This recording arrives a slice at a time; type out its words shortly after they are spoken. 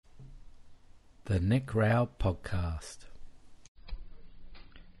The Nick Roud Podcast.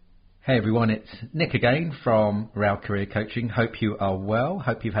 Hey everyone, it's Nick again from Roud Career Coaching. Hope you are well.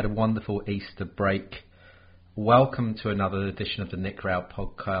 Hope you've had a wonderful Easter break. Welcome to another edition of the Nick Roud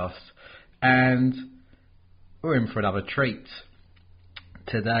Podcast. And we're in for another treat.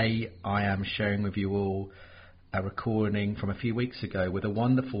 Today I am sharing with you all a recording from a few weeks ago with a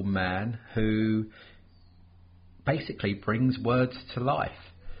wonderful man who basically brings words to life.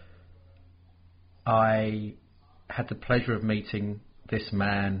 I had the pleasure of meeting this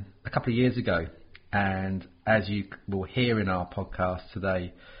man a couple of years ago, and as you will hear in our podcast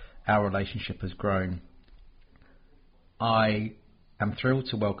today, our relationship has grown. I am thrilled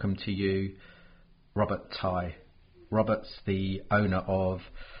to welcome to you Robert Tighe. Robert's the owner of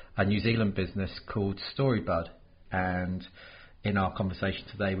a New Zealand business called Storybud, and in our conversation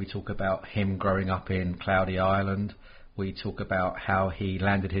today we talk about him growing up in Cloudy Island. We talk about how he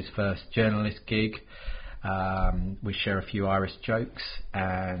landed his first journalist gig. We share a few Irish jokes,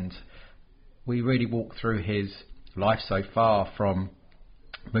 and we really walk through his life so far, from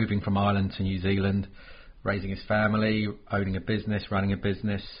moving from Ireland to New Zealand, raising his family, owning a business, running a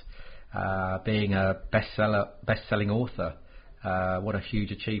business, being a best-selling author. What a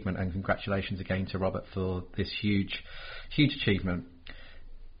huge achievement, and congratulations again to Robert for this huge achievement.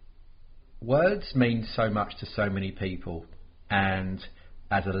 Words mean so much to so many people, and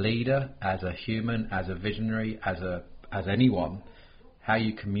as a leader, as a human, as a visionary, as anyone, how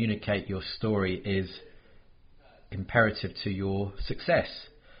you communicate your story is imperative to your success.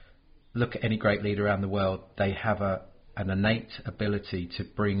 Look at any great leader around the world. They have an innate ability to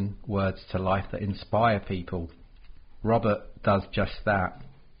bring words to life that inspire people. Robert does just that.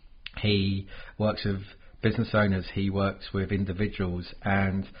 He works with business owners, he works with individuals,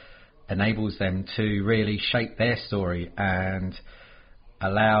 and enables them to really shape their story, and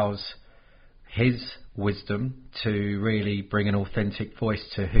allows his wisdom to really bring an authentic voice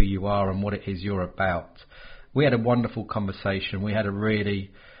to who you are and what it is you're about. We had a wonderful conversation. We had a really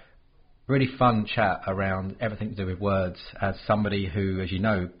fun chat around everything to do with words. As somebody who, as you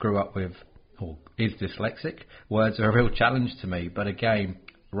know, grew up with or is dyslexic, words are a real challenge to me. But again,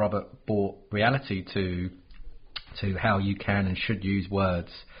 Robert brought reality to how you can and should use words.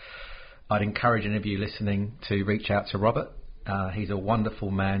 I'd encourage any of you listening to reach out to Robert. He's a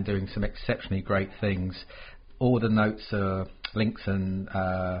wonderful man doing some exceptionally great things. All the notes are links, and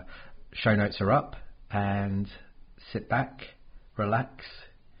show notes are up. And sit back, relax,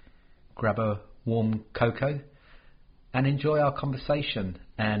 grab a warm cocoa, and enjoy our conversation,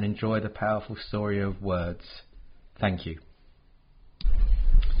 and enjoy the powerful story of words. Thank you.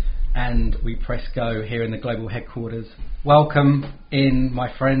 And we press go here in the global headquarters. Welcome in,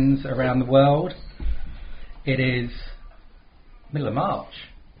 my friends around the world. It is middle of March,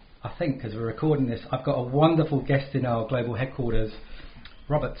 I think, as we're recording this. I've got a wonderful guest in our global headquarters,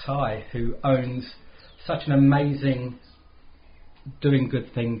 Robert Tighe, who owns such an amazing doing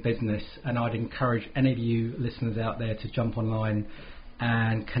good thing business, and I'd encourage any of you listeners out there to jump online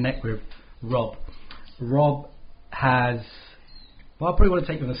and connect with Rob. Rob has... Well, I probably want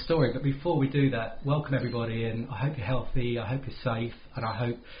to take you on a story, but before we do that, welcome everybody in. I hope you're healthy, I hope you're safe, and I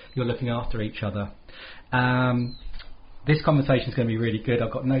hope you're looking after each other. This conversation is going to be really good.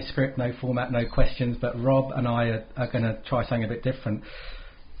 I've got no script, no format, no questions, but Rob and I are going to try something a bit different.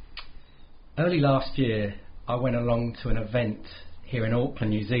 Early last year, I went along to an event here in Auckland,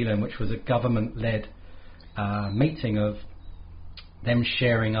 New Zealand, which was a government-led meeting of them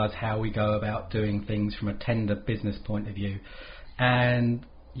sharing us how we go about doing things from a tender business point of view. And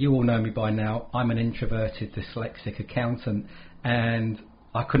you all know me by now. I'm an introverted dyslexic accountant, and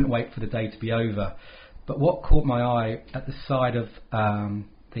I couldn't wait for the day to be over. But what caught my eye at the side of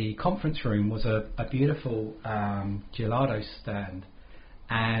the conference room was a beautiful gelato stand.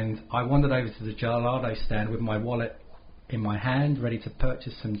 And I wandered over to the gelato stand with my wallet in my hand, ready to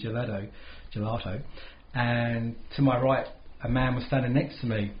purchase some gelato. And to my right, a man was standing next to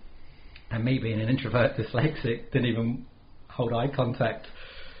me. And me being an introvert dyslexic, didn't even hold eye contact.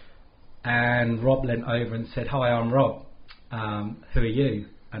 And Rob leant over and said, "Hi, I'm Rob. Who are you?"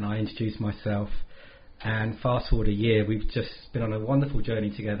 And I introduced myself. And fast forward a year, we've just been on a wonderful journey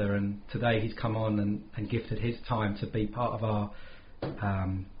together, and today he's come on and gifted his time to be part of our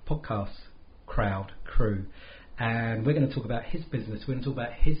podcast crew. And we're going to talk about his business, we're going to talk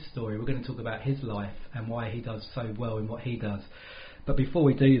about his story, we're going to talk about his life and why he does so well in what he does. But before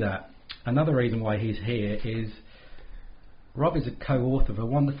we do that, another reason why he's here is Rob is a co-author of a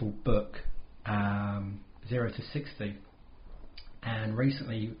wonderful book, 0 to 60, and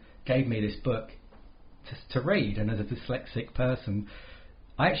recently gave me this book to read. And as a dyslexic person,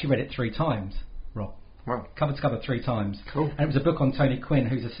 I actually read it 3 times. Rob. Wow. Cover to cover 3 times. Cool. And it was a book on Tony Quinn,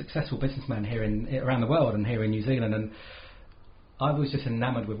 who's a successful businessman here around the world and here in New Zealand. And I was just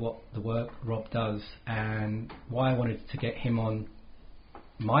enamoured with what the work Rob does, and why I wanted to get him on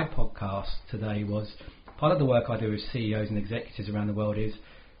my podcast today was part of the work I do with CEOs and executives around the world is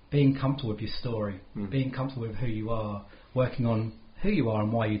being comfortable with your story, being comfortable with who you are, working on who you are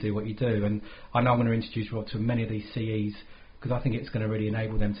and why you do what you do. And I know I'm going to introduce Rob to many of these CEs because I think it's going to really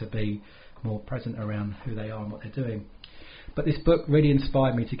enable them to be more present around who they are and what they're doing. But this book really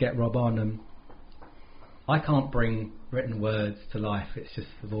inspired me to get Rob on, and I can't bring written words to life, it's just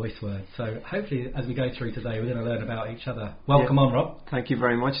the voice words. So hopefully as we go through today we're going to learn about each other. Welcome on, Rob. Thank you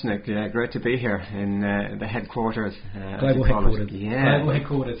very much, Nick. Yeah, great to be here in the headquarters. Global headquarters. Yeah. Global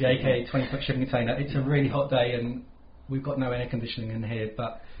headquarters, yeah, aka 20-foot shipping container. It's a really hot day and we've got no air conditioning in here,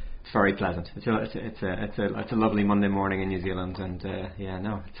 but it's very pleasant. It's a lovely Monday morning in New Zealand, and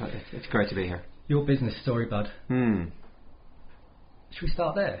it's great to be here. Your business, Storybud. Should we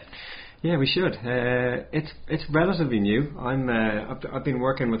start there? Yeah, we should. It's relatively new. I've been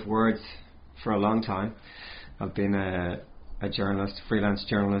working with words for a long time. I've been a journalist, freelance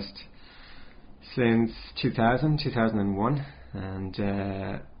journalist, since 2001,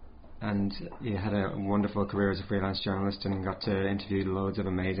 and had a wonderful career as a freelance journalist and got to interview loads of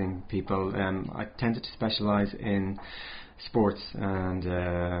amazing people. I tended to specialise in sports, and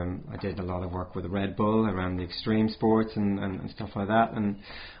I did a lot of work with Red Bull around the extreme sports and stuff like that. And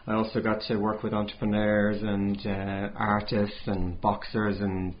I also got to work with entrepreneurs and artists and boxers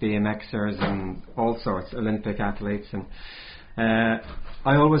and BMXers and all sorts, Olympic athletes. And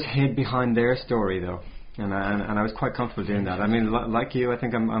I always hid behind their story though. And I was quite comfortable doing that. I mean, like you, I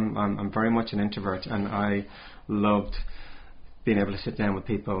think I'm very much an introvert, and I loved being able to sit down with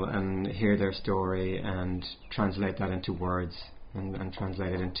people and hear their story and translate that into words and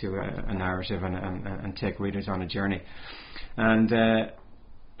translate it into a narrative and take readers on a journey. And a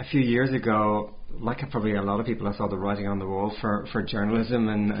few years ago, like probably a lot of people, I saw the writing on the wall for journalism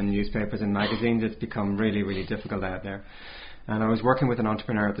and newspapers and magazines. It's become really, really difficult out there. And I was working with an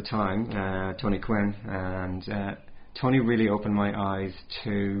entrepreneur at the time, Tony Quinn, and Tony really opened my eyes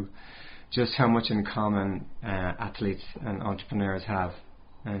to just how much in common athletes and entrepreneurs have.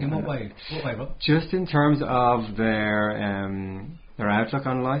 And, in what way? What way, Rob? Just in terms of their outlook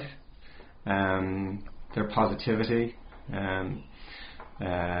on life, their positivity,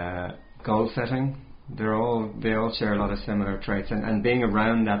 goal setting. They all share a lot of similar traits, and being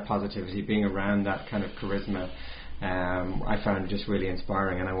around that positivity, being around that kind of charisma, I found just really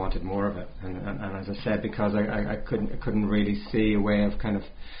inspiring, and I wanted more of it. And as I said, because I couldn't really see a way of kind of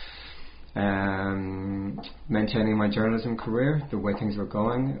maintaining my journalism career the way things were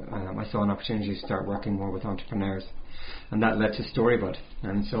going, I saw an opportunity to start working more with entrepreneurs, and that led to Storybud.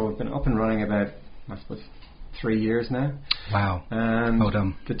 And so we've been up and running about, I suppose, 3 years now. Wow. Well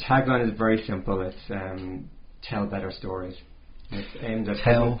done. The tagline is very simple. It's tell better stories. It's aimed at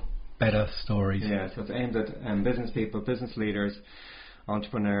tell better stories. Yeah, so it's aimed at business people, business leaders,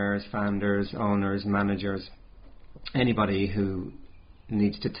 entrepreneurs, founders, owners, managers, anybody who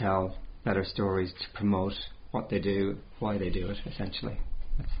needs to tell better stories to promote what they do, why they do it, essentially.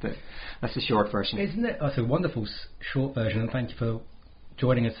 That's the short version. Isn't it? That's a wonderful short version, and thank you for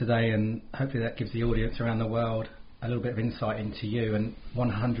joining us today, and hopefully that gives the audience around the world a little bit of insight into you. And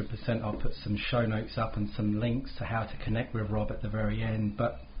 100% I'll put some show notes up and some links to how to connect with Rob at the very end.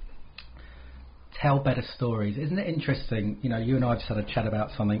 But tell better stories. Isn't it interesting? You know, you and I just had a chat about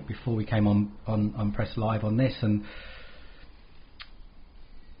something before we came on Press Live on this, and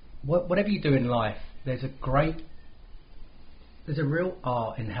whatever you do in life, there's a real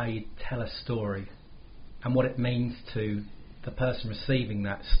art in how you tell a story and what it means to the person receiving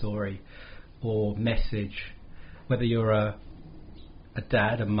that story or message, whether you're a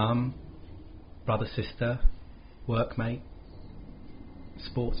dad, a mum, brother, sister, workmate,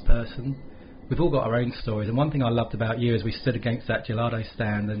 sports person. We've all got our own stories, and one thing I loved about you is we stood against that gelato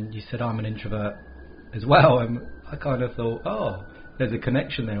stand and you said I'm an introvert as well, and I kind of thought, oh, there's a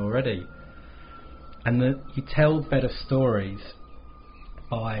connection there already. And you tell better stories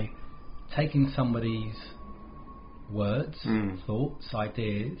by taking somebody's words, thoughts,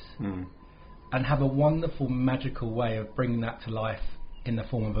 ideas, and have a wonderful magical way of bringing that to life in the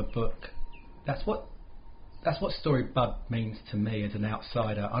form of a book. That's what Storybud means to me as an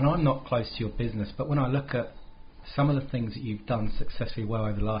outsider. And I'm not close to your business, but when I look at some of the things that you've done successfully well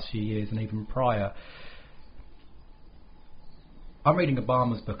over the last few years and even prior, I'm reading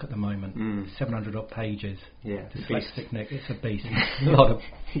Obama's book at the moment, 700 odd pages. Yeah, Dyslexic Nick, it's a beast.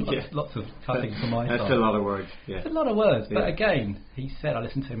 Lots of typing from my side. That's a lot of words. Yeah, it's a lot of words. But again, he said, I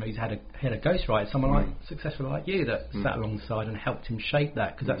listened to him. He had a ghostwriter, someone like successful like you that sat alongside and helped him shape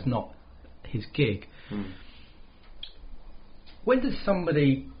that, because that's not his gig. When does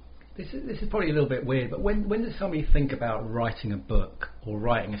somebody? This is probably a little bit weird, but when does somebody think about writing a book or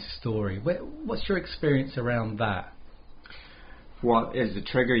writing a story? What's your experience around that? What is the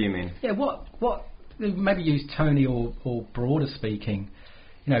trigger, you mean? Yeah, what maybe use Tony or broader speaking.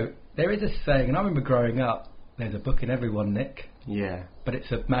 You know, there is a saying, and I remember growing up, there's a book in everyone, Nick. Yeah. But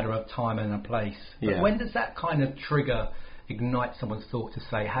it's a matter of time and a place. But when does that kind of trigger ignite someone's thought to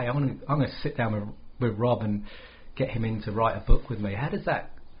say, hey, I'm going to sit down with Rob and get him in to write a book with me? How does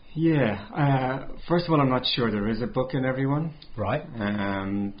that... Yeah. First of all, I'm not sure there is a book in everyone. Right.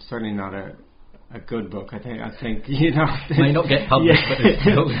 Certainly not a good book. I think you know, it may not get published, but it's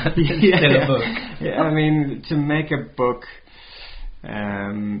still a book. Yeah, I mean, to make a book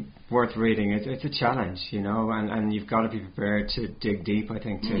worth reading, it's a challenge, you know, and you've got to be prepared to dig deep, I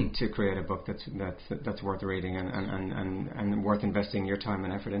think, to create a book that's worth reading and worth investing your time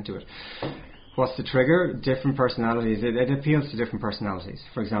and effort into it. What's the trigger? Different personalities. It appeals to different personalities.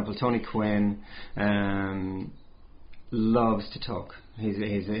 For example, Tony Quinn loves to talk. He's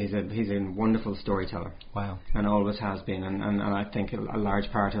a wonderful storyteller. Wow. And always has been. And I think a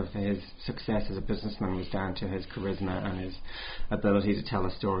large part of his success as a businessman was down to his charisma and his ability to tell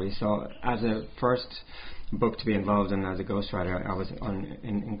a story. So as a first book to be involved in as a ghostwriter, I was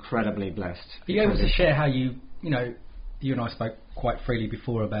incredibly blessed. Are you able to share how you and I spoke quite freely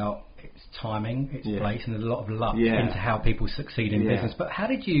before about its timing, its place, and there's a lot of luck into how people succeed in business. But how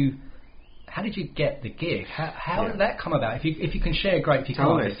did you get the gig? How did that come about? If you can share, great. If you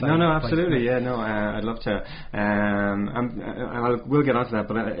totally. can't, no, absolutely. Yeah, no, I'd love to. We'll get onto that.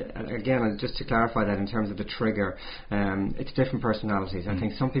 But again, just to clarify that in terms of the trigger, it's different personalities. I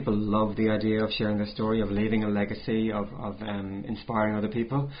think some people love the idea of sharing their story, of leaving a legacy, of inspiring other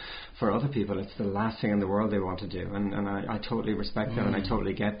people. For other people, it's the last thing in the world they want to do, and I totally respect that, and I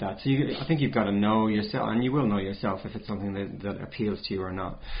totally get that. So I think you've got to know yourself, and you will know yourself if it's something that appeals to you or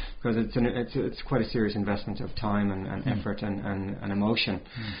not, because it's quite a serious investment of time and effort and emotion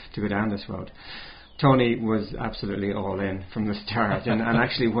to go down this road. Tony was absolutely all in from the start, and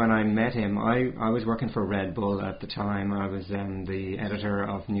actually when I met him, I was working for Red Bull at the time. I was the editor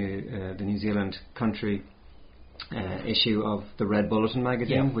of the New Zealand country issue of the Red Bulletin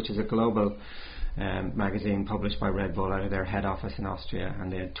magazine, which is a global magazine published by Red Bull out of their head office in Austria,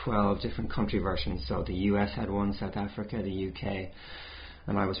 and they had 12 different country versions. So the US had one, South Africa, the UK,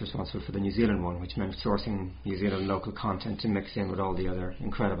 and I was responsible for the New Zealand one, which meant sourcing New Zealand local content to mix in with all the other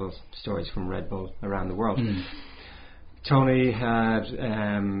incredible stories from Red Bull around the world. Tony had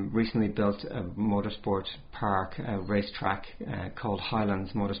recently built a motorsport park, a racetrack called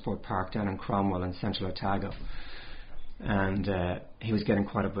Highlands Motorsport Park down in Cromwell in central Otago. And he was getting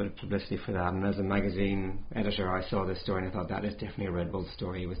quite a bit of publicity for that. And as a magazine editor, I saw this story and I thought, that is definitely a Red Bull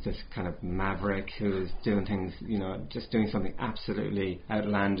story. He was this kind of maverick who was doing things, just doing something absolutely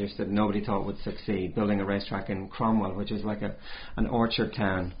outlandish that nobody thought would succeed, building a racetrack in Cromwell, which is like an orchard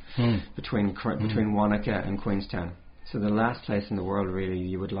town between Wanaka and Queenstown. So the last place in the world, really,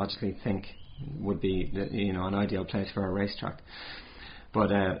 you would logically think would be an ideal place for a racetrack.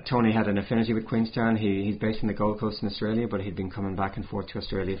 But Tony had an affinity with Queenstown. He's based in the Gold Coast in Australia, but he'd been coming back and forth to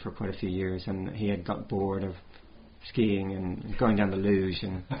Australia for quite a few years, and he had got bored of skiing and going down the luge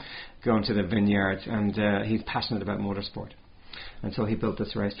and going to the vineyards, and he's passionate about motorsport. And so he built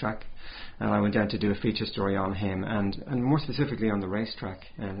this racetrack, and I went down to do a feature story on him, and more specifically on the racetrack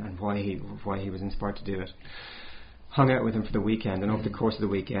and why he was inspired to do it. Hung out with him for the weekend, and over the course of the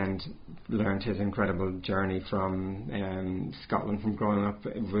weekend learned his incredible journey from Scotland, from growing up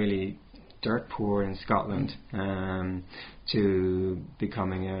really dirt poor in Scotland to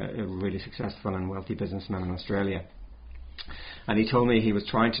becoming a really successful and wealthy businessman in Australia. And he told me he was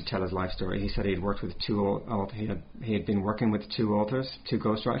trying to tell his life story. He said he had worked with he had been working with two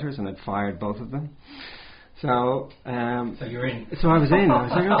ghostwriters, and had fired both of them. So you're in. So I was in. I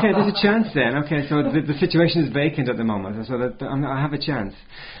was like, okay, there's a chance then. Okay, so the situation is vacant at the moment, so that I have a chance.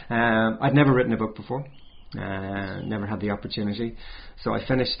 I'd never written a book before, never had the opportunity. So I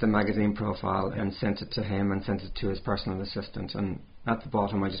finished the magazine profile and sent it to him and sent it to his personal assistant. And at the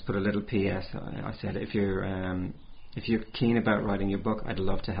bottom, I just put a little PS. I said, if you're keen about writing your book, I'd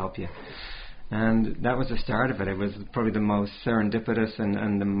love to help you. And that was the start of it. It was probably the most serendipitous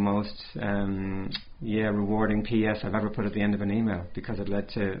and the most rewarding PS I've ever put at the end of an email, because it led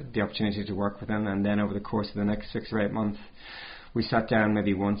to the opportunity to work with him. And then over the course of the next 6 or 8 months, we sat down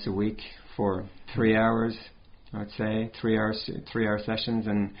maybe once a week for 3 hours, I'd say 3 hour sessions,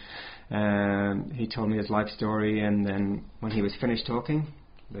 and he told me his life story, and then when he was finished talking,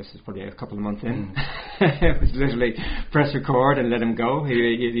 this is probably a couple of months in, it was literally press record and let him go.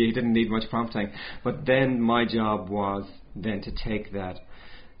 He didn't need much prompting. But then my job was then to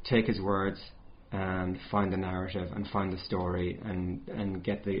take his words and find the narrative and find the story and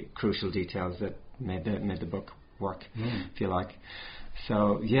get the crucial details that made the book work, if you like.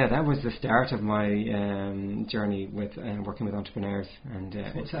 So yeah, that was the start of my journey with working with entrepreneurs. And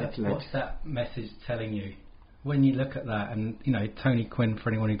what's that message telling you? When you look at that, and you know, Tony Quinn,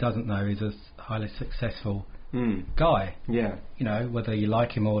 for anyone who doesn't know, is a highly successful guy. Yeah. You know, whether you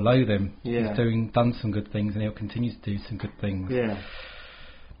like him or loathe him, yeah. he's done some good things, and he'll continue to do some good things. Yeah.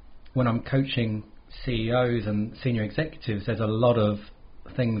 When I'm coaching CEOs and senior executives, there's a lot of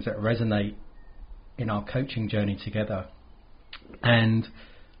things that resonate in our coaching journey together. And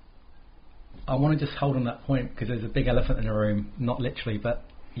I want to just hold on that point, because there's a big elephant in the room, not literally, but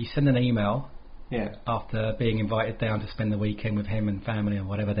you send an email after being invited down to spend the weekend with him and family or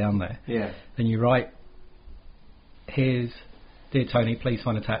whatever down there. Yeah. Then you write, "Dear Tony, please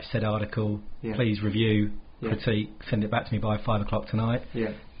find attached said article, please review, critique, send it back to me by 5 o'clock tonight.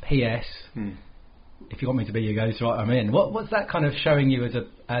 Yeah. P.S. If you want me to be your ghost, right, I'm in." What's that kind of showing you as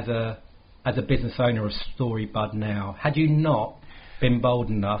a business owner of Storybud now? Had you not been bold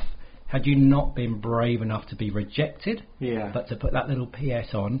enough, had you not been brave enough to be rejected, but to put that little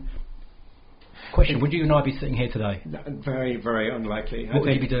P.S. on? Question, would you and I be sitting here today? Very, very unlikely. What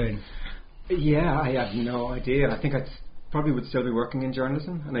would you be doing? Yeah, I have no idea. I think I probably would still be working in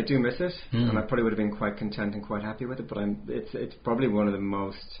journalism, and I do miss it, and I probably would have been quite content and quite happy with it, but it's probably one of the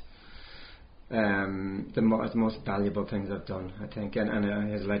most valuable things I've done, I think, and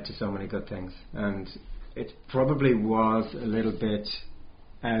it has led to so many good things. And it probably was a little bit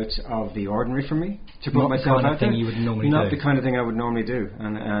out of the ordinary for me to put myself out there. Not the kind of thing you would normally do. Not the kind of thing I would normally do,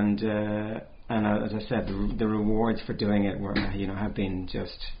 and as I said, the rewards for doing it were, have been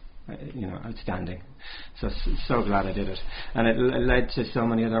just, outstanding. So glad I did it, and it led to so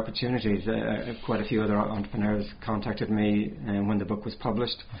many other opportunities. Quite a few other entrepreneurs contacted me when the book was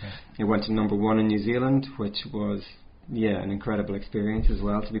published. Okay. It went to #1 in New Zealand, which was an incredible experience as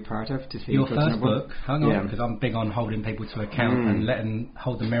well to be part of. To see your first book, hang on, because I'm big on holding people to account and letting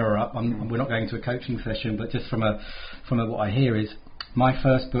hold the mirror up. We're not going to a coaching session, but just from what I hear is my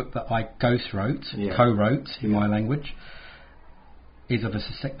first book that I co-wrote in my language, is of a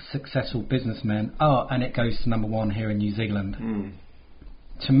successful businessman. And it goes to #1 here in New Zealand.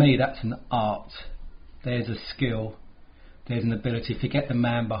 To me, that's an art. There's a skill. There's an ability. If you get the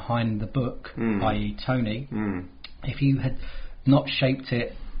man behind the book, i.e. Tony, if you had not shaped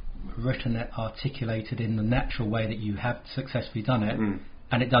it, written it, articulated in the natural way that you have successfully done it,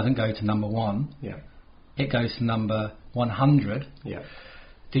 and it doesn't go to #1, it goes to number 100. Yeah.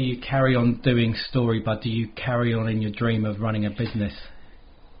 Do you carry on doing Storybud? Do you carry on in your dream of running a business?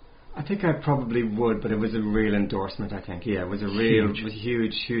 I think I probably would, but it was a real endorsement. I think, it was a real,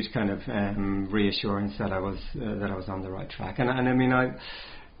 huge kind of reassurance that I was on the right track. And I mean, I've,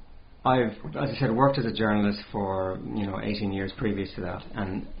 as I said, worked as a journalist for 18 years previous to that,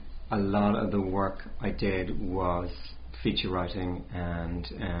 and a lot of the work I did was feature writing and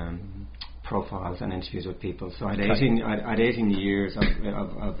profiles and interviews with people. So I had 18 years of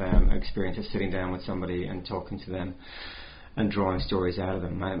experience of sitting down with somebody and talking to them and drawing stories out of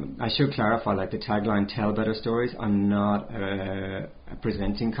them. I should clarify, like the tagline, "Tell better stories." I'm not a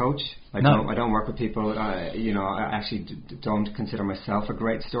presenting coach. I don't work with people. I actually don't consider myself a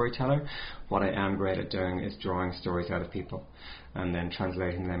great storyteller. What I am great at doing is drawing stories out of people and then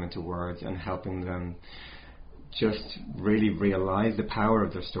translating them into words and helping them just really realise the power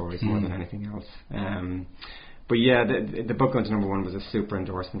of their stories more than anything else. But the book going to #1 was a super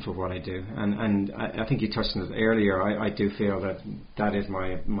endorsement for what I do, and I think you touched on it earlier. I do feel that is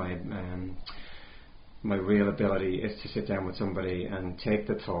my real ability, is to sit down with somebody and take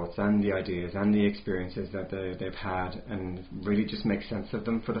the thoughts and the ideas and the experiences that they've had and really just make sense of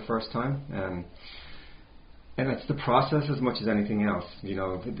them for the first time. And it's the process as much as anything else.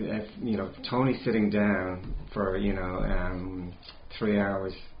 Tony sitting down for 3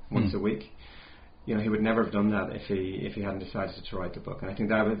 hours once a week, he would never have done that if he hadn't decided to write the book. And I think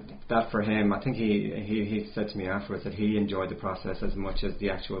that for him, I think he said to me afterwards that he enjoyed the process as much as the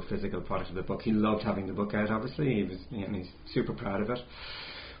actual physical product of the book. He loved having the book out. Obviously, he's super proud of it.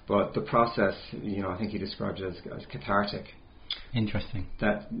 But the process, I think he described it as cathartic. Interesting.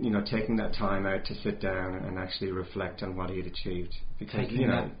 That taking that time out to sit down and actually reflect on what he had achieved. Because taking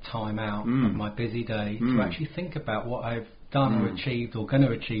that time out of my busy day to actually think about what I've done or achieved or going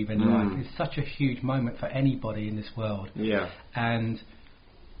to achieve in life is such a huge moment for anybody in this world. Yeah. And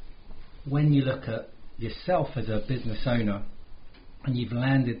when you look at yourself as a business owner and you've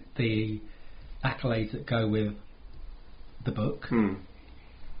landed the accolades that go with the book,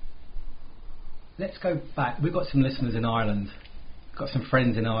 let's go back. We've got some listeners in Ireland, got some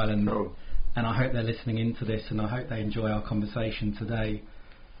friends in Ireland, and I hope they're listening into this, and I hope they enjoy our conversation today.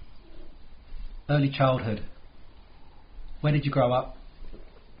 Early childhood. Where did you grow up?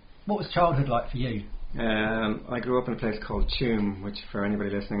 What was childhood like for you? I grew up in a place called Tuam, which for anybody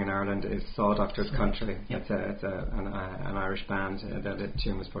listening in Ireland is Saw Doctor's Country. Yep. It's an Irish band that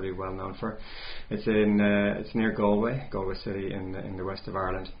Tuam is probably well known for. It's near Galway City in the west of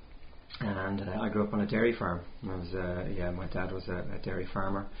Ireland. And I grew up on a dairy farm. My dad was a dairy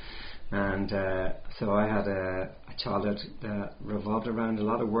farmer. And so I had a childhood that revolved around a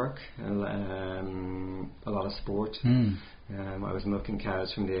lot of work and a lot of sport. I was milking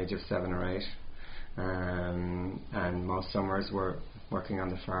cows from the age of 7 or 8. And most summers were working on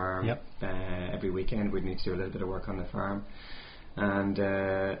the farm. Yep. Every weekend we'd need to do a little bit of work on the farm. And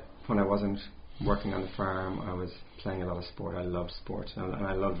when I wasn't working on the farm, I was playing a lot of sport. I loved sport, and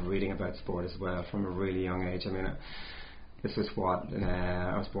I loved reading about sport as well from a really young age. I mean, this was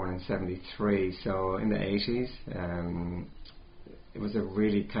I was born in 73, so in the 80s, it was a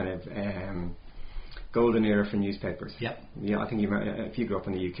really kind of golden era for newspapers. Yep. Yeah, I think if you grew up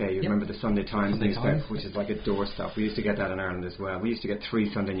in the UK, you remember the Sunday Times newspaper, which is like a doorstop. We used to get that in Ireland as well. We used to get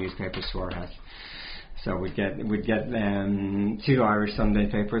 3 Sunday newspapers to our house. So we'd get 2 Irish Sunday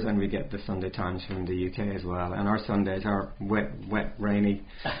papers, and we'd get the Sunday Times from the UK as well. And our Sundays, our wet, rainy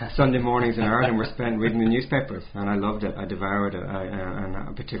Sunday mornings in Ireland were spent reading the newspapers, and I loved it. I devoured it, and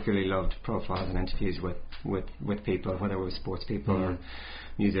I particularly loved profiles and interviews with people, whether it was sports people or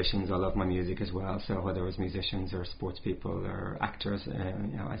musicians. I love my music as well, so whether it was musicians or sports people or actors,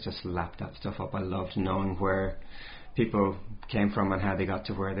 I just lapped that stuff up. I loved knowing where people came from and how they got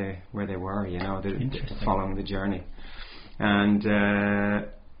to where they were, following the journey. And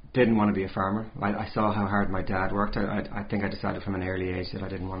didn't want to be a farmer. I saw how hard my dad worked. I think I decided from an early age that I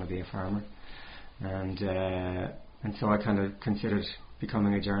didn't want to be a farmer, and so I kind of considered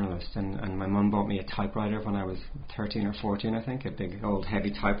becoming a journalist. And my mum bought me a typewriter when I was 13 or 14, I think, a big old heavy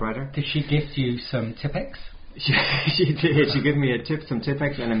typewriter. Did she gift you some Tipex? She did. She gave me some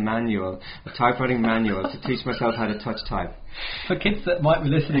Tipex and a typewriting manual to teach myself how to touch type. For kids that might be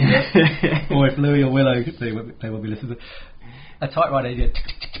listening, or if Louis or Willow could see, they will be listening. A typewriter,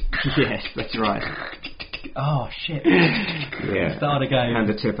 yes, that's right. Oh shit! Yeah. Start again. And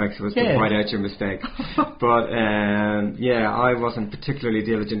the Tipex was to point out your mistake. But I wasn't particularly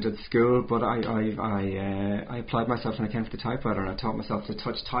diligent at school, but I applied myself when I came to the typewriter, and I taught myself to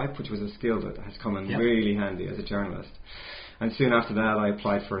touch type, which was a skill that has come in really handy as a journalist. And soon after that, I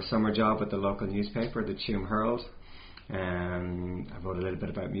applied for a summer job at the local newspaper, the Tuam Herald. I wrote a little bit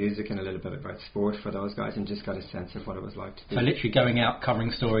about music and a little bit about sport for those guys, and just got a sense of what it was like to be. So literally going out, covering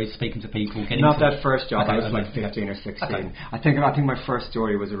stories, speaking to people, getting. Not that first job. I was like 15 or 16. Okay. I think my first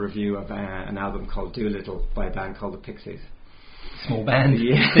story was a review of an album called Doolittle by a band called the Pixies. Small band.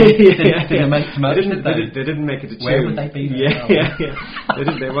 Yeah. Didn't make much, they didn't make it to Tuam. Where would they be?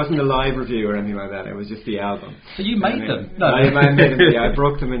 There wasn't a live review or anything like that. It was just the album. So you made them? No. I made them. Yeah, I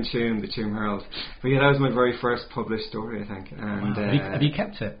broke them in Tuam, the Tuam Herald. But yeah, that was my very first published story, I think. And wow. Have you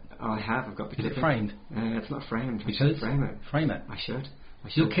kept it? Oh, I have. I've got the ticket. Is it framed? It's not framed. You should frame it. Frame it. I should.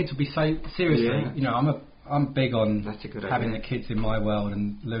 Your kids would be so seriously. Yeah. I'm big on having idea. the kids in my world,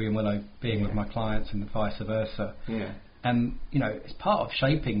 and Louis and Willow being with my clients, and vice versa. Yeah. And it's part of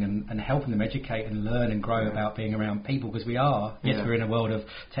shaping and helping them educate and learn and grow about being around people, because we're in a world of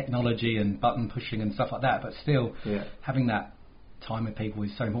technology and button pushing and stuff like that, but still having that time with people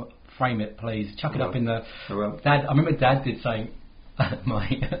is so important. Frame it, please. Chuck it up in the. Dad, I remember Dad did saying my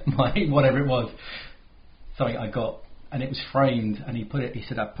whatever it was, something I got, and it was framed, and he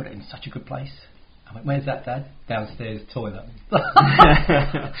said I put it in such a good place. I went, where's that, Dad? Downstairs toilet.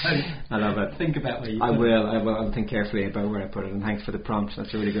 I love it. Think about where you put it. I'll think carefully about where I put it, and thanks for the prompt.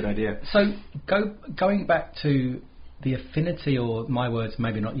 That's a really good idea. So going back to the affinity, or my words,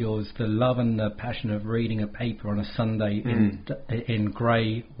 maybe not yours, the love and the passion of reading a paper on a Sunday in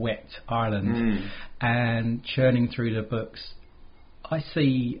grey, wet Ireland and churning through the books. I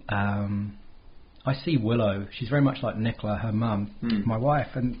see Willow. She's very much like Nicola, her mum, my wife,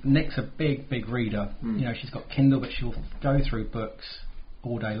 and Nick's a big reader. She's got Kindle, but she'll go through books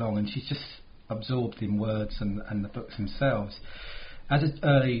all day long, and she's just absorbed in words and the books themselves. As an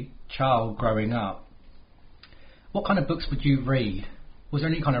early child growing up, what kind of books would you read? was there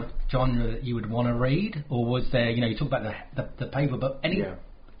any kind of genre that you would want to read, or was there, you talk about the paper book, any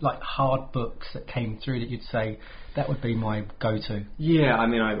like hard books that came through that you'd say that would be my go-to? Yeah, I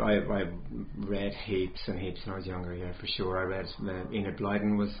mean, I read heaps and heaps when I was younger. Yeah, for sure. I read Enid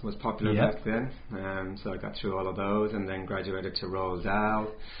Blyton was popular back then, so I got through all of those, and then graduated to Roald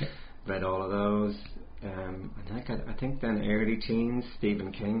Dahl. Read all of those. I think then early teens,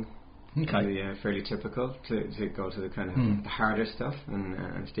 Stephen King. Okay. Fairly typical to go to the kind of the harder stuff,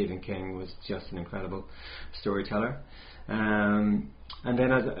 and Stephen King was just an incredible storyteller. And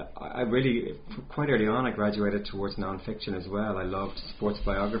then I really, quite early on, I graduated towards non-fiction as well. I loved sports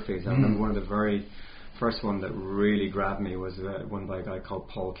biographies. I remember one of the very first one that really grabbed me was one by a guy called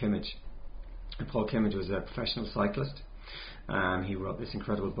Paul Kimmage. And Paul Kimmage was a professional cyclist. He wrote this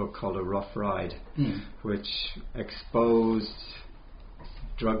incredible book called A Rough Ride, which exposed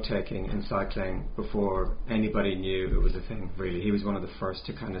drug taking in cycling before anybody knew it was a thing, really. He was one of the first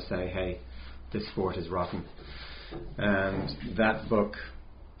to kind of say, hey, this sport is rotten. And that book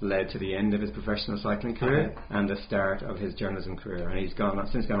led to the end of his professional cycling career and the start of his journalism career. And he's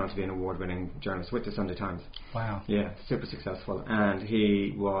since gone on to be an award-winning journalist with the Sunday Times. Wow. Yeah, super successful. And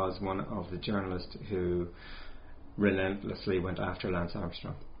he was one of the journalists who relentlessly went after Lance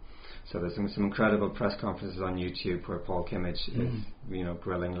Armstrong. So there's some incredible press conferences on YouTube where Paul Kimmage is,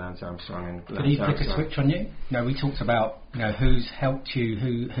 grilling Lance Armstrong. And Did he flick a switch on you? No, we talked about who's helped you,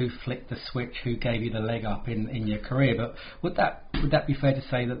 who flicked the switch, who gave you the leg up in your career. But would that be fair to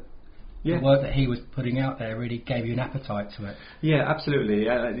say that the work that he was putting out there really gave you an appetite to it? Yeah, absolutely.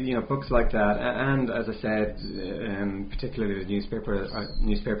 Books like that, and as I said, particularly the newspapers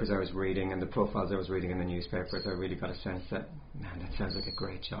I was reading and the profiles I was reading in the newspapers, I really got a sense that, man, that sounds like a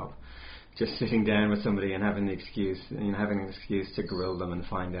great job. Just sitting down with somebody and having an excuse to grill them and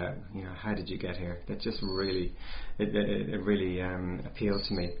find out, how did you get here? That just really, it really appealed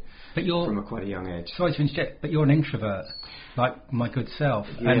to me. But you're from quite a young age. Sorry to interject, but you're an introvert, like my good self.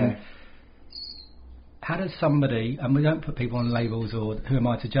 Yeah. And how does somebody, and we don't put people on labels, or who am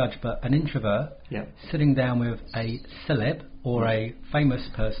I to judge, but an introvert sitting down with a celeb or a famous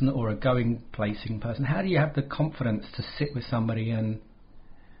person or a going-placing person, how do you have the confidence to sit with somebody and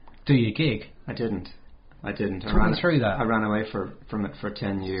do your gig? I didn't. Talk me through that. I ran away from it for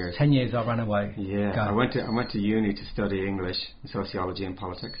 10 years. 10 years I ran away. Yeah. I went to uni to study English, sociology and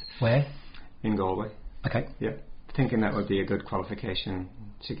politics. Where? In Galway. Okay. Yeah. Thinking that would be a good qualification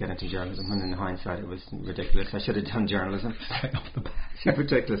to get into journalism, and in hindsight it was ridiculous. I should have done journalism straight off the bat. It's a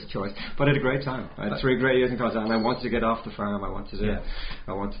ridiculous choice, but I had a great time. I had 3 great years in college, and I wanted to get off the farm. I wanted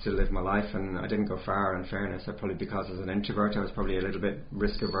to live my life, and I didn't go far. In fairness, probably because as an introvert, I was probably a little bit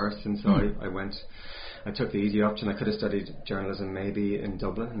risk averse, and so I took the easy option. I could have studied journalism maybe in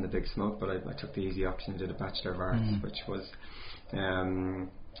Dublin in the Big Smoke, but I took the easy option and did a Bachelor of Arts, which was.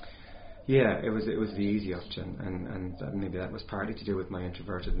 It was the easy option, and maybe that was partly to do with my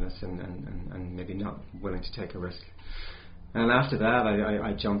introvertedness and maybe not willing to take a risk. And after that,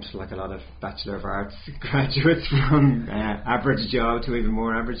 I jumped like a lot of Bachelor of Arts graduates from average job to even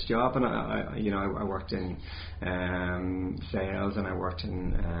more average job, and I worked in sales, and I worked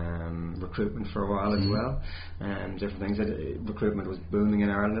in recruitment for a while as well, and different things. Recruitment was booming in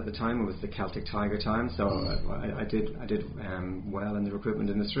Ireland at the time. It was the Celtic Tiger time, so I did well in the recruitment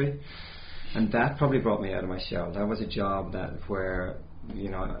industry, and that probably brought me out of my shell. That was a job where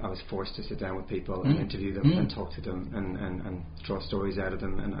I was forced to sit down with people and interview them and talk to them and draw stories out of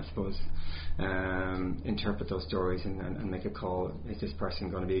them, and I suppose interpret those stories and make a call, is this person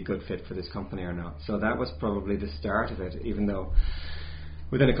going to be a good fit for this company or not? So that was probably the start of it, even though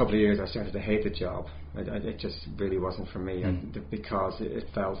within a couple of years I started to hate the job. It just really wasn't for me, because it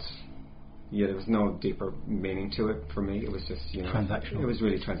felt, there was no deeper meaning to it for me. It was just, transactional. It was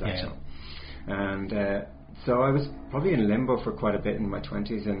really transactional. And so I was probably in limbo for quite a bit in my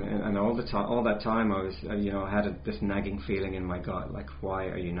 20s, and all that time I was, I had this nagging feeling in my gut, like, why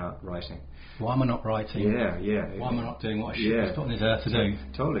are you not writing? Why am I not writing? Yeah. Why am I not doing what I should be put on this earth to do?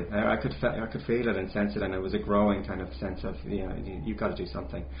 Totally. I could feel it and sense it, and it was a growing kind of sense of, you've got to do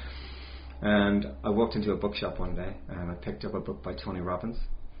something. And I walked into a bookshop one day, and I picked up a book by Tony Robbins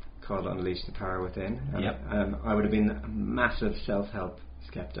called Unleash the Power Within. And I would have been a massive self-help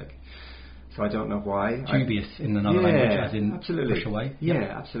skeptic. So I don't know why. Dubious in another language, as in absolutely. Push away.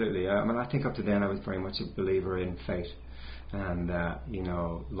 Yeah, absolutely. I think up to then I was very much a believer in fate, and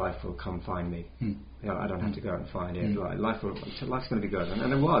life will come find me. I don't have to go out and find it. Life's going to be good,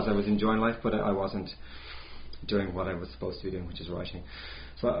 and it was. I was enjoying life, but I wasn't doing what I was supposed to be doing, which is writing.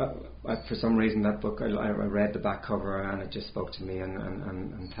 So for some reason that book, I read the back cover and it just spoke to me,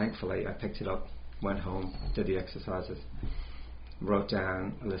 and thankfully I picked it up, went home, did the exercises, wrote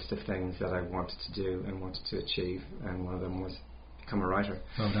down a list of things that I wanted to do and wanted to achieve, and one of them was become a writer.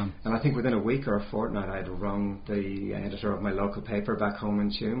 Well done. And I think within a week or a fortnight I had rung the editor of my local paper back home in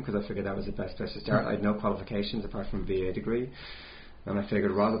Tuam, because I figured that was the best place to start. I had no qualifications apart from a VA degree, and I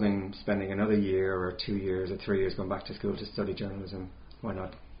figured rather than spending another year or 2 years or 3 years going back to school to study journalism, why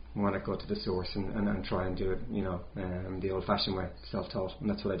not go to the source and try and do it, the old-fashioned way, self-taught. And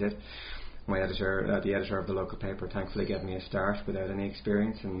that's what I did. My editor, the editor of the local paper, thankfully gave me a start without any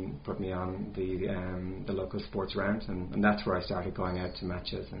experience and put me on the local sports round, and that's where I started going out to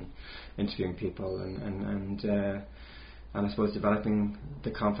matches and interviewing people and I suppose developing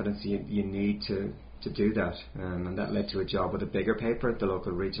the confidence you need to do that, and that led to a job with a bigger paper, the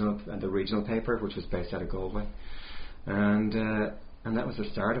local regional paper, which was based out of Galway, and that was the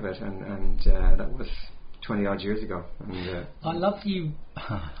start of it, and that was 20 odd years ago. And, I love you.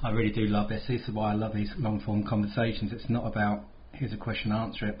 I really do love this. This is why I love these long form conversations. It's not about here's a question,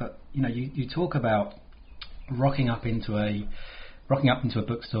 answer it, but you talk about rocking up into a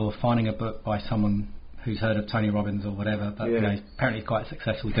bookstore, finding a book by someone who's heard of Tony Robbins or whatever, but apparently he's quite a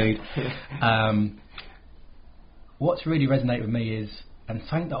successful dude. What's really resonated with me is, and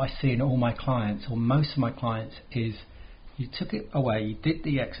something that I see in all my clients, or most of my clients, is you took it away, you did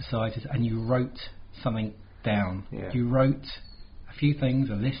the exercises, and you wrote something down. You wrote a few things,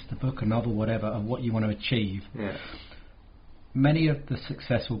 a list, a book, a novel, whatever, of what you want to achieve. Many of the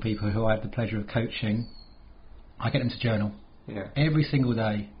successful people who I have the pleasure of coaching, I get them to journal every single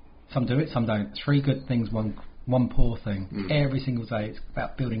day. Some do it, some don't. 3 good things, one poor thing. Every single day. It's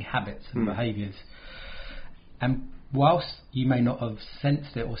about building habits and behaviours. And whilst you may not have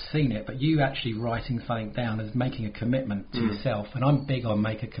sensed it or seen it, but you actually writing something down is making a commitment to yourself. And I'm big on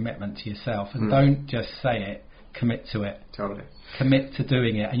make a commitment to yourself. And don't just say it, commit to it. Totally. Commit to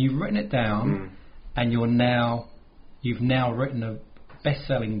doing it. And you've written it down, and you've now written a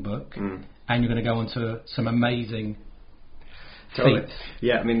best-selling book, and you're going to go on to some amazing feats.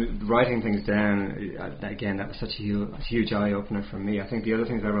 Yeah, I mean, writing things down, again, that was such a huge eye-opener for me. I think the other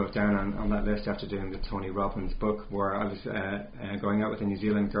things I wrote down on that list after doing the Tony Robbins book were I was going out with a New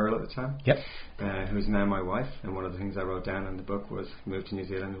Zealand girl at the time, who's now my wife, and one of the things I wrote down in the book was move to New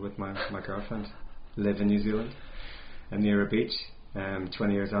Zealand with my girlfriend, live in New Zealand and near a beach.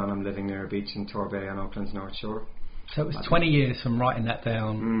 20 years on, I'm living near a beach in Torbay on Auckland's North Shore. So it was 20 years from writing that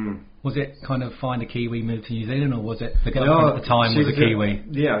down. Was it kind of find a Kiwi, move to New Zealand, or was it the girlfriend at the time was a Kiwi?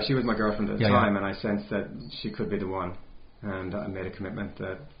 Yeah, she was my girlfriend at the time, and I sensed that she could be the one. And I made a commitment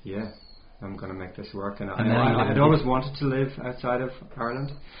that, I'm going to make this work. And I'd always wanted to live outside of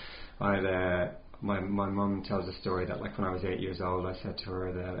Ireland. My mum tells a story that, like, when I was 8 years old, I said to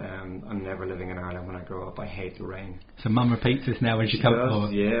her that I'm never living in Ireland when I grow up. I hate the rain. So mum repeats this now when she comes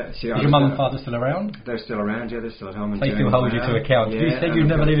forward. Yeah. Is your mum and father still around? They're still around. Yeah, they're still at home. They still hold you to account. You said you're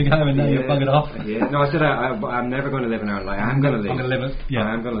never leaving home, and now you're buggered off. Yeah. No, I said I'm never going to live in Ireland. I'm going to live. I'm going to live it. Yeah.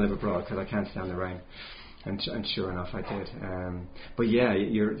 I'm going to live abroad because I can't stand the rain. And sure enough, I did. But yeah,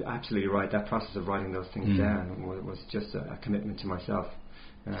 you're absolutely right. That process of writing those things down was just a commitment to myself.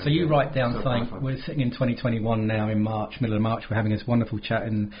 So you write down something. We're sitting in 2021 now in March, middle of March. We're having this wonderful chat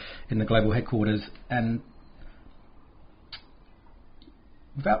in the global headquarters. And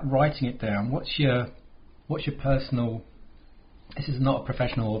without writing it down, what's your personal? This is not a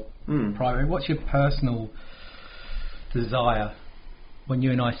professional or private. What's your personal desire when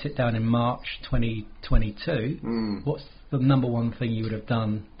you and I sit down in March 2022? What's the number one thing you would have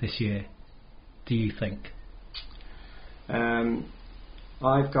done this year? Do you think?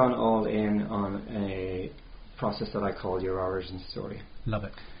 I've gone all in on a process that I call your origin story. Love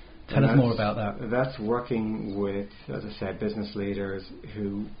it. Tell us more about that. That's working with, as I said, business leaders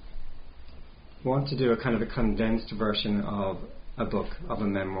who want to do a kind of a condensed version of a book, of a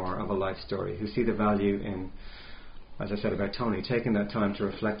memoir, of a life story, who see the value in, as I said about Tony, taking that time to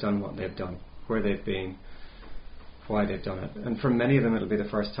reflect on what they've done, where they've been, why they've done it. And for many of them it'll be the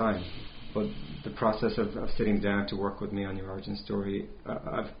first time. But the process of sitting down to work with me on your origin story,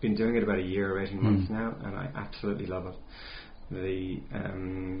 I've been doing it about a year or 18 months now, and I absolutely love it.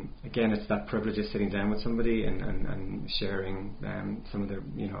 Again, it's that privilege of sitting down with somebody and sharing some of their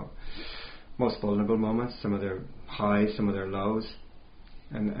most vulnerable moments, some of their highs, some of their lows,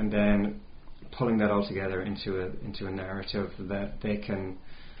 and then pulling that all together into a narrative that they can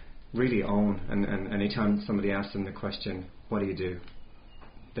really own. And anytime somebody asks them the question, what do you do?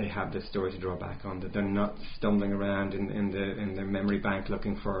 They have this story to draw back on, that they're not stumbling around in their memory bank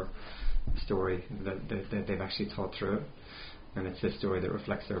looking for a story, that they've actually thought through it, and it's this story that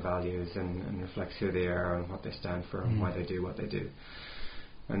reflects their values and reflects who they are and what they stand for and why they do what they do.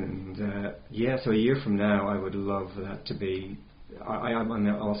 And so a year from now I would love that to be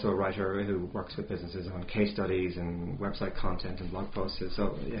I'm also a writer who works with businesses on case studies and website content and blog posts,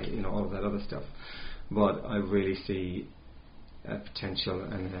 so all of that other stuff. But I really see a potential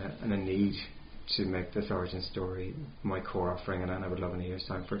and a need to make this origin story my core offering, and I would love in a year's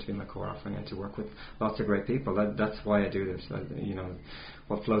time for it to be my core offering and to work with lots of great people. That's why I do this.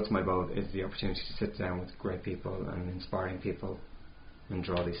 What floats my boat is the opportunity to sit down with great people and inspiring people and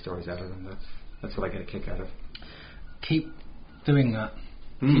draw these stories out of them. That's what I get a kick out of. Keep doing that.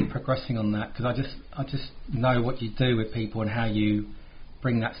 Keep progressing on that, because I just know what you do with people and how you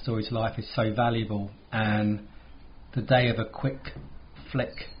bring that story to life is so valuable. And the day of a quick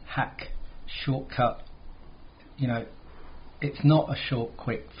flick, hack, shortcut, it's not a short,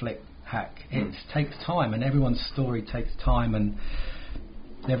 quick flick, hack. It takes time, and everyone's story takes time, and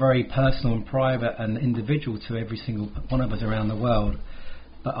they're very personal and private and individual to every single one of us around the world.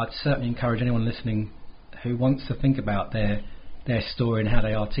 But I'd certainly encourage anyone listening who wants to think about their story and how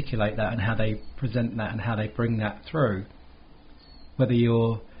they articulate that and how they present that and how they bring that through, whether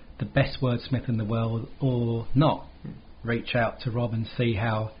you're the best wordsmith in the world or not, reach out to Rob and see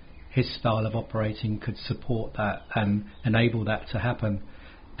how his style of operating could support that and enable that to happen.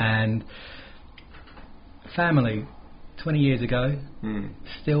 And family, 20 years ago,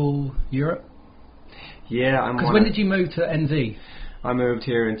 still Europe? Yeah. Because when did you move to NZ? I moved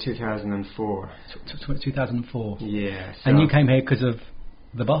here in 2004. 2004. Yeah. And you came here because of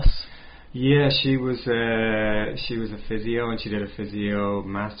the boss? Yeah, she was a physio, and she did a physio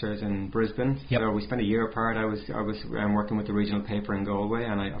masters in Brisbane. Yep. So we spent a year apart. I was working with the regional paper in Galway,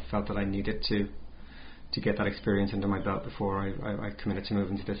 and I felt that I needed to get that experience under my belt before I committed to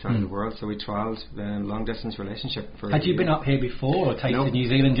moving to this side of the world. So we trialled the long distance relationship for. Had you been up here before or tasted New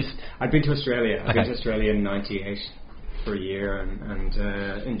Zealand? I'd been to Australia. I'd Okay. been to Australia in '98 for a year and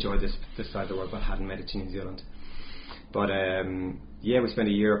enjoyed this side of the world, but hadn't made it to New Zealand. But we spent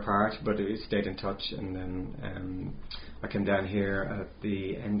a year apart, but we stayed in touch, and then I came down here at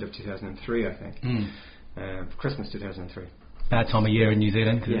the end of 2003, I think. Christmas 2003. Bad time of year in New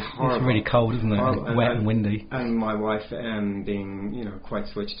Zealand, because it's really cold, isn't it? Horrible. Wet and windy. And my wife, being quite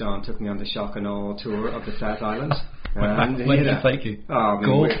switched on, took me on the Shock and Awe tour of the South Island. And, where did it take you?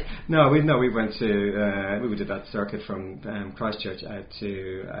 We went to we did that circuit from Christchurch out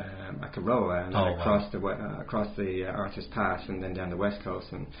to Akaroa and across the Arthur's Pass and then down the west coast.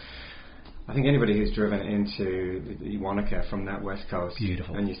 And I think anybody who's driven into the Wanaka from that west coast,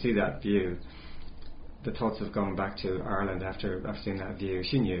 beautiful, and you see that view, the thoughts of going back to Ireland after I've seen that view.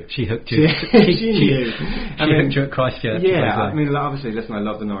 She knew. She hooked you. She knew. She hooked you at Christchurch. Yeah, I mean, obviously, listen, I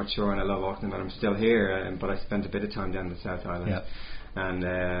love the North Shore and I love Auckland, and I'm still here, but I spent a bit of time down the South Island. Yep. And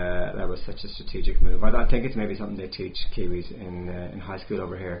that was such a strategic move. I think it's maybe something they teach Kiwis in high school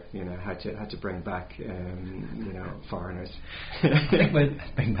over here. How to bring back foreigners. I think we're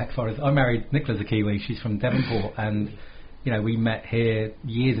bringing back foreigners. I married Nicola's a Kiwi. She's from Devonport, and we met here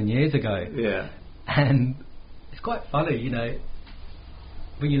years and years ago. Yeah. And it's quite funny,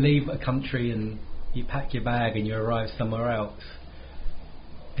 when you leave a country and you pack your bag and you arrive somewhere else,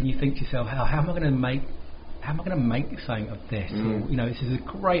 and you think to yourself, how am I going to make something of this? Or, this is a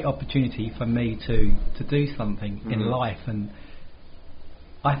great opportunity for me to do something in life. And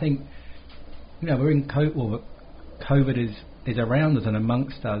I think, we're in COVID is around us and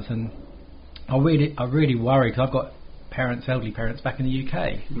amongst us, and I really worry, because I've got elderly parents back in the UK,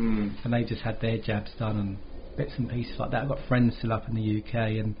 and they just had their jabs done and bits and pieces like that. I've got friends still up in the UK,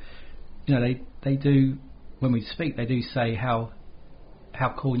 and they do, when we speak, they do say how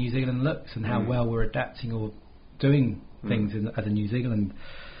cool New Zealand looks and how well we're adapting or doing things as a New Zealand.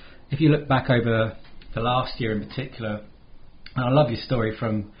 If you look back over the last year in particular, and I love your story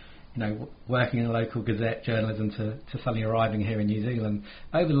from working in a local Gazette journalism to suddenly arriving here in New Zealand.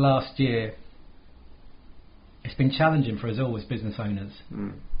 Over the last year, it's been challenging for us all as business owners,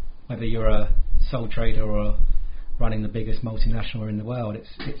 whether you're a sole trader or running the biggest multinational in the world.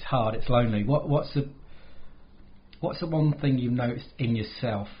 It's hard, it's lonely. What's the one thing you've noticed in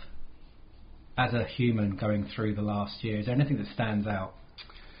yourself as a human going through the last year? Is there anything that stands out?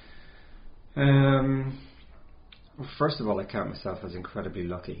 Well, first of all, I count myself as incredibly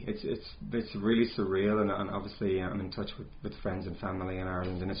lucky. It's really surreal, and obviously I'm in touch with friends and family in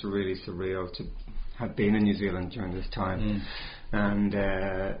Ireland, and it's really surreal to have been in New Zealand during this time, and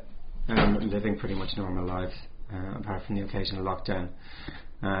I'm living pretty much normal lives, apart from the occasional lockdown,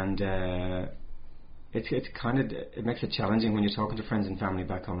 and it makes it challenging when you're talking to friends and family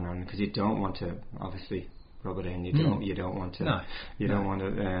back home in Ireland, because you don't want to obviously rub it in. You don't want to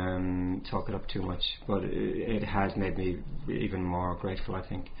talk it up too much. But it has made me even more grateful, I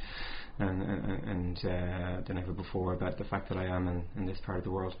think. than ever before about the fact that I am in this part of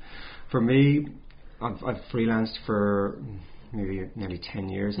the world. For me, I've freelanced for maybe nearly 10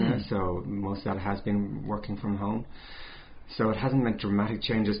 years now, so most of that has been working from home. So it hasn't meant dramatic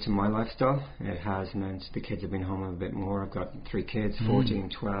changes to my lifestyle. It has meant the kids have been home a bit more. I've got 3 kids, 14,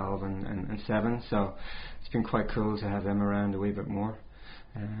 12 and 7, so it's been quite cool to have them around a wee bit more.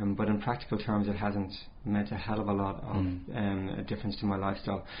 But in practical terms, it hasn't meant a hell of a lot of a difference to my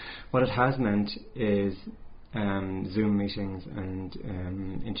lifestyle. What it has meant is Zoom meetings and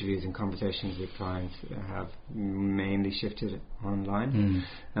interviews and conversations with clients have mainly shifted online,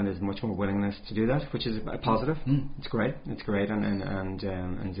 and there's much more willingness to do that, which is a positive. It's great, and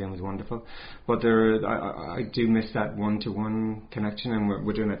Zoom is wonderful. But I do miss that one-to-one connection, and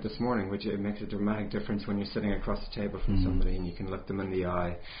we're doing it this morning, which it makes a dramatic difference when you're sitting across the table from somebody and you can look them in the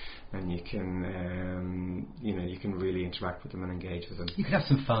eye. And you can, you can really interact with them and engage with them. You can have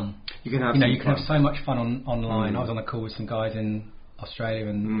some fun. You can have so much fun online. I was on a call with some guys in Australia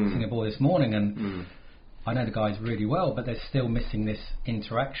and Singapore this morning, and I know the guys really well, but they're still missing this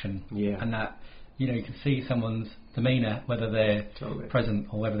interaction. Yeah. And that, you can see someone's demeanour, whether they're present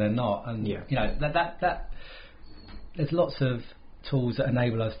or whether they're not. And that there's lots of tools that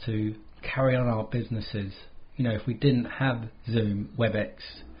enable us to carry on our businesses. If we didn't have Zoom, WebEx,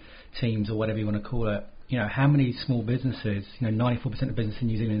 Teams, or whatever you want to call it, how many small businesses, 94% of business in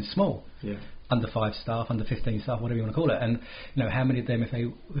New Zealand is small, under 5 staff, under 15 staff, whatever you want to call it, and how many of them, if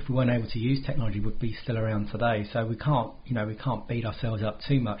we weren't able to use technology, would be still around today. So we can't beat ourselves up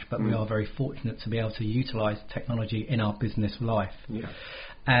too much, but we are very fortunate to be able to utilise technology in our business life.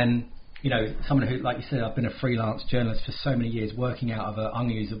 And someone who, like you said, I've been a freelance journalist for so many years, working out of I'm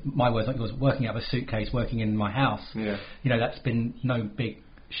going to use my words, not yours, working out of a suitcase, working in my house. That's been no big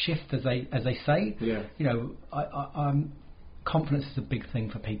shift, as they say. I'm confidence is a big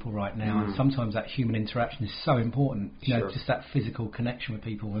thing for people right now, and sometimes that human interaction is so important. Just that physical connection with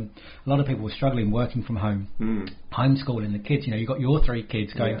people. And a lot of people are struggling working from home, homeschooling the kids. You've got your 3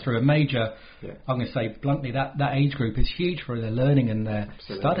 kids going through a major. I'm going to say bluntly that age group is huge for their learning and their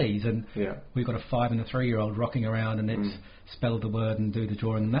studies. And we've got a 5 and a 3-year-old rocking around, and it's spell the word and do the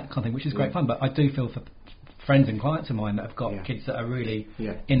drawing and that kind of thing, which is great fun. But I do feel for friends and clients of mine that have got kids that are really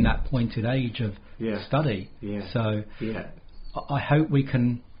in that pointed age of study. So I hope we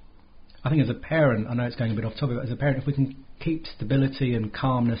can, I think as a parent, I know it's going a bit off topic, but as a parent, if we can keep stability and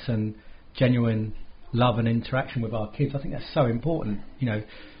calmness and genuine love and interaction with our kids, I think that's so important.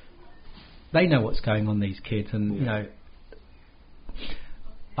 They know what's going on, these kids, and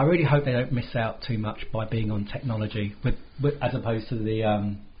I really hope they don't miss out too much by being on technology, with as opposed to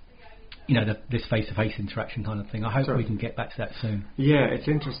the this face-to-face interaction kind of thing. I hope we can get back to that soon. Yeah, it's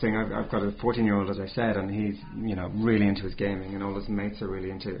interesting. I've got a 14-year-old, as I said, and he's really into his gaming, and all his mates are really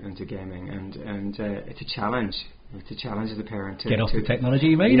into gaming, and it's a challenge. It's a challenge as a parent to get off the technology,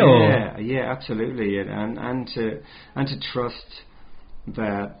 you mean? Yeah, absolutely, and to trust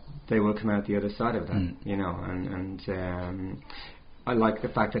that they will come out the other side of that, I like the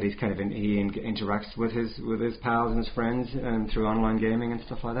fact that he's kind of he interacts with his pals and his friends through online gaming and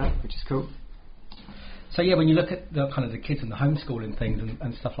stuff like that, which is cool. So when you look at the kind of the kids and the homeschooling things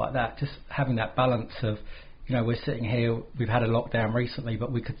and stuff like that, just having that balance of, we're sitting here, we've had a lockdown recently,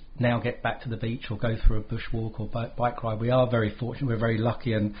 but we could now get back to the beach or go through a bushwalk or bike ride. We are very fortunate, we're very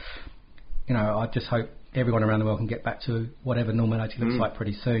lucky, and I just hope everyone around the world can get back to whatever normality looks like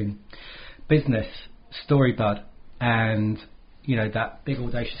pretty soon. Business, Storybud, and that big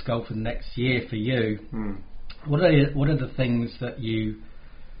audacious goal for the next year for you. What are the things that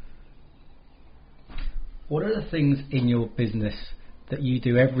what are the things in your business that you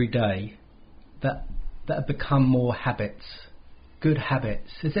do every day that have become more habits, good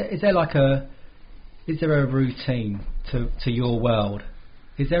habits? Is there a routine to your world?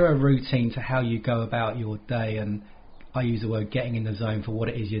 Is there a routine to how you go about your day? And I use the word getting in the zone for what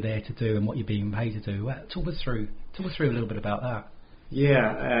it is you're there to do and what you're being paid to do. Talk us through a little bit about that.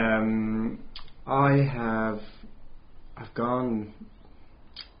 I've gone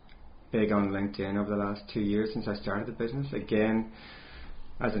big on LinkedIn over the last 2 years since I started the business. Again,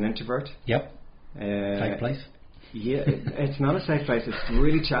 as an introvert. Yep. Safe place. Yeah, it's not a safe place. It's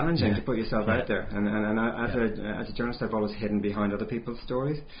really challenging to put yourself out there. And as a journalist, I've always hidden behind other people's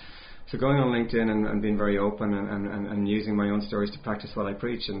stories. So going on LinkedIn and being very open and using my own stories to practice what I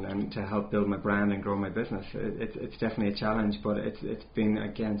preach and to help build my brand and grow my business, it's definitely a challenge, but it's been,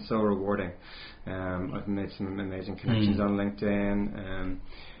 again, so rewarding. I've made some amazing connections on LinkedIn.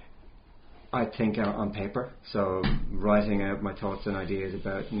 I think on paper, so writing out my thoughts and ideas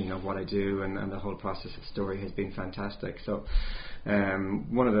about what I do and the whole process of story has been fantastic. So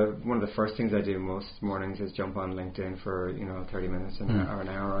one of the first things I do most mornings is jump on LinkedIn for 30 minutes or an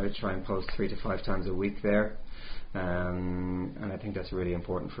hour. I try and post 3 to 5 times a week there, and I think that's really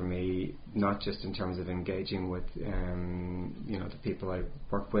important for me, not just in terms of engaging with the people I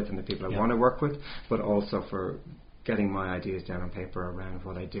work with and the people I want to work with, but also for getting my ideas down on paper around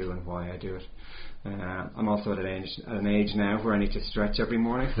what I do and why I do it. I'm also at an age now where I need to stretch every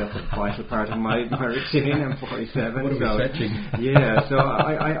morning, so that's a vital part of my routine. I'm 47. What are we stretching? Yeah, so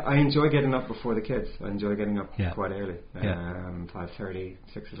I enjoy getting up before the kids. I enjoy getting up quite early, 5:30,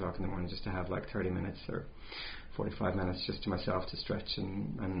 6 o'clock in the morning, just to have like 30 minutes or 45 minutes just to myself to stretch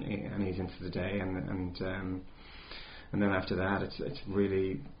and ease into the day, and then after that it's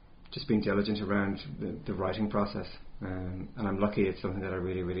really just being diligent around the writing process, and I'm lucky it's something that I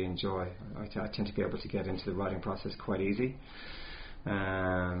really, really enjoy. I tend to be able to get into the writing process quite easy,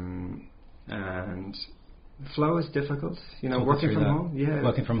 and flow is difficult, working from home. Yeah,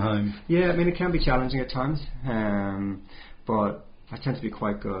 working from home. Yeah, I mean it can be challenging at times, but I tend to be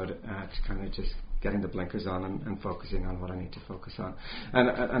quite good at kind of just getting the blinkers on and focusing on what I need to focus on,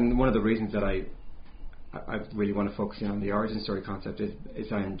 and one of the reasons that I really want to focus in on the origin story concept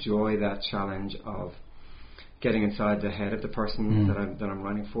is I enjoy that challenge of getting inside the head of the person that I'm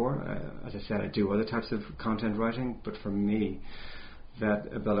writing for. As I said, I do other types of content writing, but for me,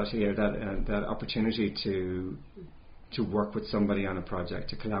 that ability or that opportunity to work with somebody on a project,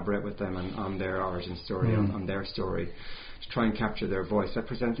 to collaborate with them on their origin story, on their story, to try and capture their voice,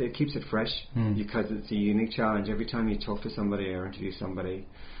 it keeps it fresh because it's a unique challenge. Every time you talk to somebody or interview somebody,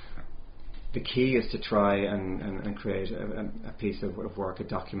 the key is to try and create a piece of work, a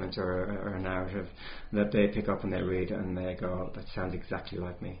document or a narrative that they pick up and they read and they go, that sounds exactly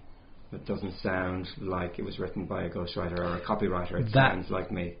like me. That doesn't sound like it was written by a ghostwriter or a copywriter. It sounds like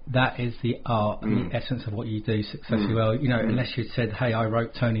me. That is the art and the essence of what you do successfully well. Unless you'd said, hey, I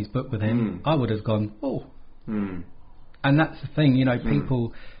wrote Tony's book with him, I would have gone, oh. And that's the thing,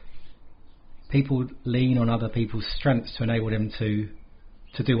 people lean on other people's strengths to enable them to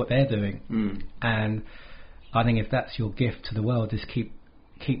do what they're doing, and I think if that's your gift to the world, just keep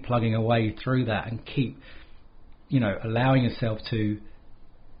plugging away through that and keep allowing yourself to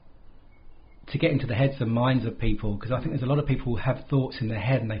get into the heads and minds of people, because I think there's a lot of people who have thoughts in their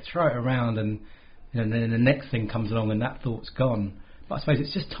head and they throw it around and then the next thing comes along and that thought's gone. But I suppose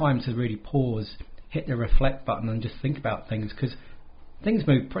it's just time to really pause, hit the reflect button and just think about things, because things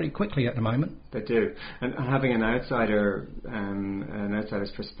move pretty quickly at the moment. They do, and having an outsider's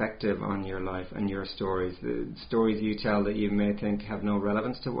perspective on your life and your stories, the stories you tell that you may think have no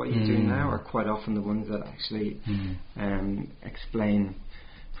relevance to what you do now, are quite often the ones that actually explain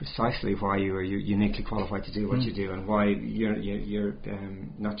precisely why you are uniquely qualified to do what you do, and why you're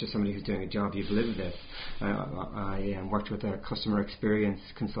not just somebody who's doing a job, you've lived this. I worked with a customer experience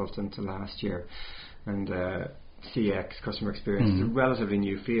consultant last year, and CX, customer experience, is a relatively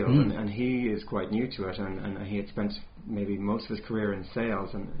new field, and he is quite new to it, and he had spent maybe most of his career in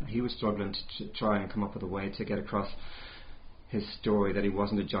sales, and he was struggling to try and come up with a way to get across his story that he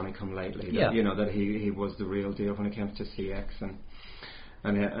wasn't a Johnny-come-lately, that he was the real deal when it came to CX,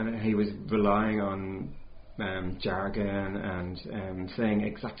 and he was relying on jargon and saying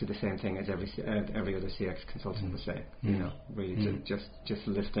exactly the same thing as every other CX consultant would say. Really just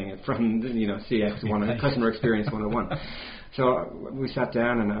lifting it from CX customer experience 101. So we sat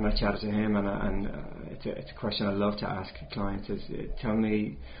down and I chatted to him, and it's a question I love to ask clients: is tell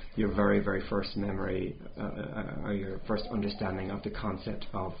me your very, very first memory or your first understanding of the concept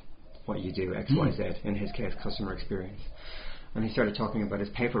of what you do, XYZ. In his case, customer experience. And he started talking about his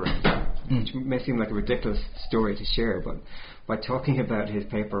paper round, which may seem like a ridiculous story to share, but by talking about his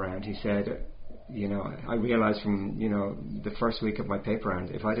paper round, he said, I realized from, the first week of my paper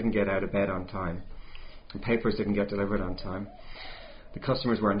round, if I didn't get out of bed on time, the papers didn't get delivered on time, the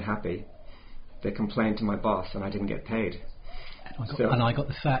customers weren't happy, they complained to my boss, and I didn't get paid. And I got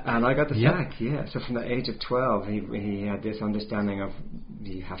the sack. And I got the sack, yeah. So from the age of 12, he had this understanding of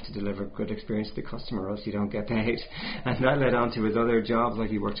you have to deliver good experience to the customer, or else you don't get paid. And that led on to his other jobs, like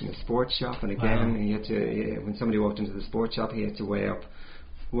he worked in a sports shop, and again, he had to, when somebody walked into the sports shop, he had to weigh up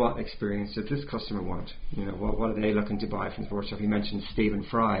what experience does this customer want? What are they looking to buy from the sports shop? He mentioned Stephen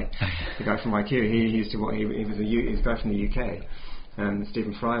Fry, the guy from IQ. He was a guy from the UK. And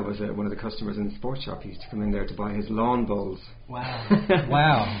Stephen Fry was one of the customers in the sports shop. He used to come in there to buy his lawn bowls. Wow.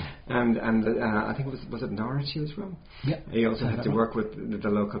 Wow. And I think was it Norwich he was from? Yeah. He also had to work with the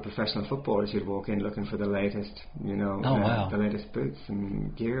local professional footballers who'd walk in looking for the latest, the latest boots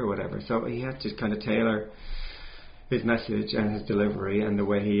and gear or whatever. So he had to kind of tailor his message and his delivery and the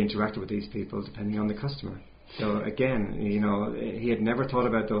way he interacted with these people depending on the customer. So again, he had never thought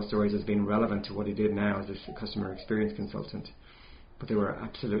about those stories as being relevant to what he did now as a customer experience consultant, but they were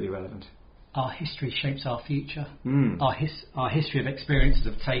absolutely relevant. Our history shapes our future. Our history of experiences,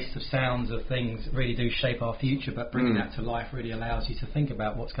 of tastes, of sounds, of things really do shape our future, but bringing that to life really allows you to think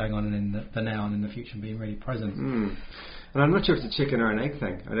about what's going on in the now and in the future and being really present. And I'm not sure if it's a chicken or an egg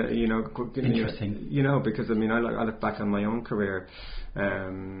thing. Interesting. Because I look back on my own career.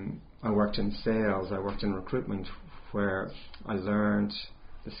 I worked in sales, I worked in recruitment, where I learned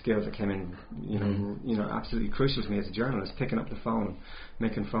the skills that came in, absolutely crucial to me as a journalist, picking up the phone,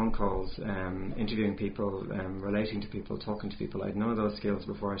 making phone calls, interviewing people, relating to people, talking to people. I had none of those skills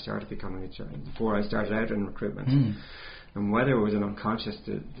before I started before I started out in recruitment. And whether it was an unconscious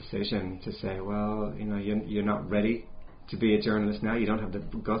decision to say, well, you're not ready to be a journalist now, you don't have the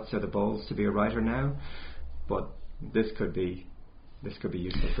guts or the balls to be a writer now, but this could be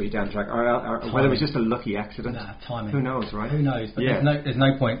useful for you down the track, or whether it was just a lucky accident. Timing. Who knows, right? Who knows? But there's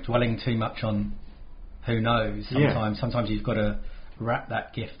no point dwelling too much on who knows. Sometimes you've got to wrap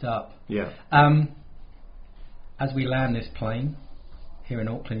that gift up. Yeah. As we land this plane here in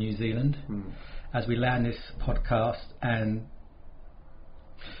Auckland, New Zealand, as we land this podcast, and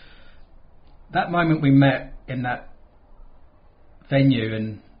that moment we met in that venue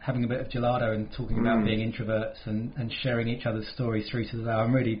and having a bit of gelato and talking about being introverts and sharing each other's stories through to today,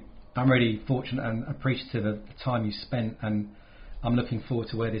 I'm really fortunate and appreciative of the time you spent, and I'm looking forward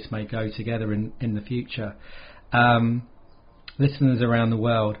to where this may go together in the future. Listeners around the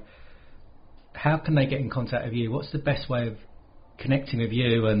world, how can they get in contact with you? What's the best way of connecting with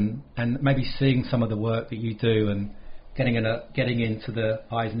you and maybe seeing some of the work that you do and getting into the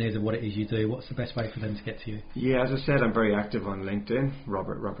eyes and ears of what it is you do? What's the best way for them to get to you? Yeah, as I said, I'm very active on LinkedIn.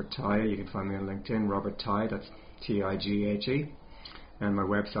 Robert Tighe. You can find me on LinkedIn. Robert Tighe. That's Tighe. And my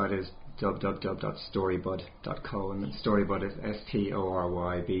website is www.storybud.co, and Storybud is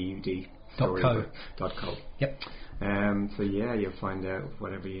STORYBUD. Storybud.co. Yep. So you'll find out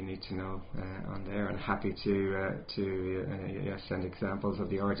whatever you need to know on there, and happy to send examples of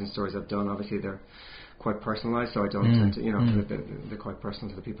the origin stories I've done. Obviously, they're quite personalised, so I don't tend to, they're quite personal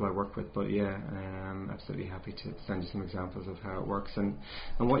to the people I work with. But I'm absolutely happy to send you some examples of how it works and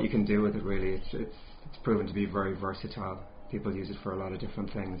what you can do with it. Really, it's proven to be very versatile. People use it for a lot of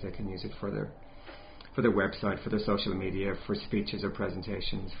different things. They can use it for their website, for their social media, for speeches or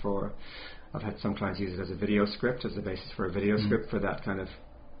presentations. I've had some clients use it as a video script, as a basis for a video script, for that kind of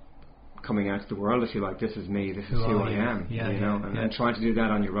coming out to the world, if you like. This is me, this is who I am, and trying to do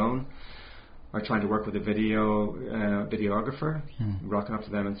that on your own, or trying to work with a videographer, rocking up to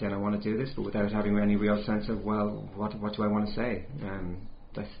them and saying I want to do this, but without having any real sense of, well, what do I want to say?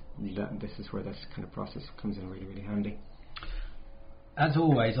 This is where this kind of process comes in really, really handy. As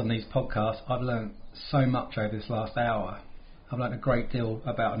always on these podcasts, I've learned so much over this last hour. I've learned a great deal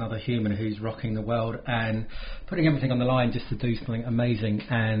about another human who's rocking the world and putting everything on the line just to do something amazing,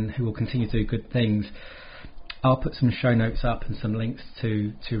 and who will continue to do good things. I'll put some show notes up and some links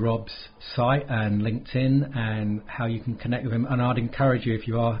to Rob's site and LinkedIn and how you can connect with him. And I'd encourage you, if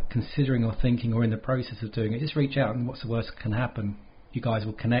you are considering or thinking or in the process of doing it, just reach out, and what's the worst that can happen? You guys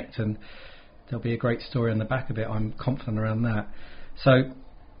will connect and there'll be a great story on the back of it. I'm confident around that. So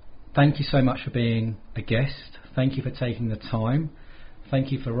thank you so much for being a guest. Thank you for taking the time.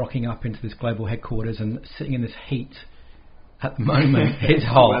 Thank you for rocking up into this global headquarters and sitting in this heat. At the moment, it's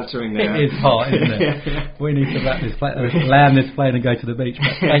hot. It is hot, isn't it? We need to land this plane and go to the beach.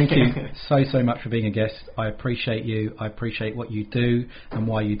 But thank you so much for being a guest. I appreciate you. I appreciate what you do and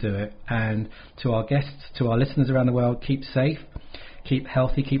why you do it. And to our guests, to our listeners around the world, keep safe, keep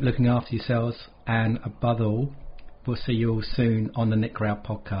healthy, keep looking after yourselves, and above all, we'll see you all soon on the Nick Roud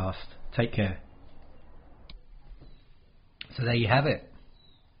Podcast. Take care. So there you have it.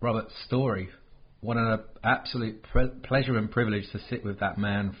 Robert's story. What an absolute pleasure and privilege to sit with that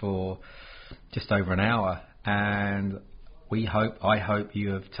man for just over an hour. And I hope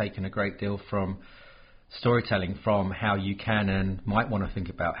you have taken a great deal from storytelling, from how you can and might want to think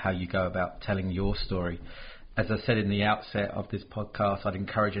about how you go about telling your story. As I said in the outset of this podcast, I'd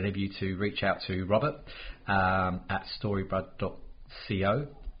encourage any of you to reach out to Robert at storybud.co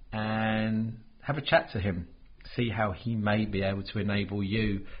and have a chat to him. See how he may be able to enable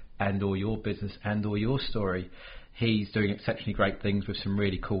you and or your business and or your story he's doing exceptionally great things with some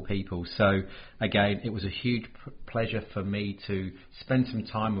really cool people. So again, it was a huge pleasure for me to spend some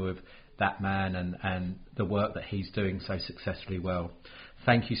time with that man and the work that he's doing so successfully well.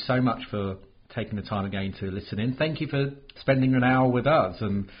 Thank you so much for taking the time again to listen in. Thank you for spending an hour with us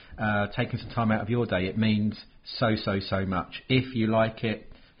and taking some time out of your day. It means so much. If you like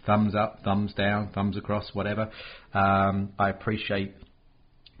it, thumbs up, thumbs down, thumbs across, whatever. I appreciate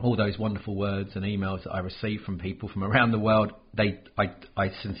all those wonderful words and emails that I receive from people from around the world. I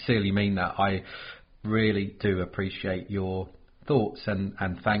sincerely mean that. I really do appreciate your thoughts and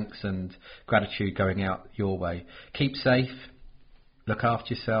thanks and gratitude going out your way. Keep safe, look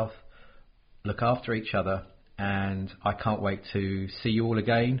after yourself, look after each other, and I can't wait to see you all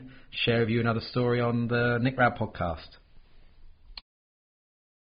again, share with you another story on the Nick Roud Podcast.